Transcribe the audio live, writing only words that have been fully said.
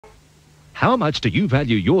How much do you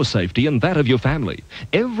value your safety and that of your family?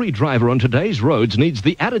 Every driver on today's roads needs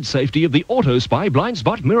the added safety of the Autospy blind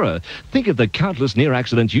spot mirror. Think of the countless near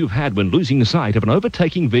accidents you've had when losing sight of an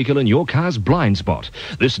overtaking vehicle in your car's blind spot.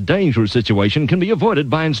 This dangerous situation can be avoided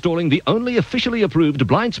by installing the only officially approved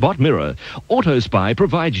blind spot mirror. Autospy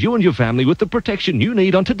provides you and your family with the protection you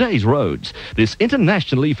need on today's roads. This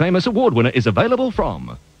internationally famous award winner is available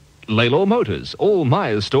from Laylor Motors, all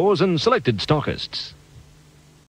Myers stores and selected stockists.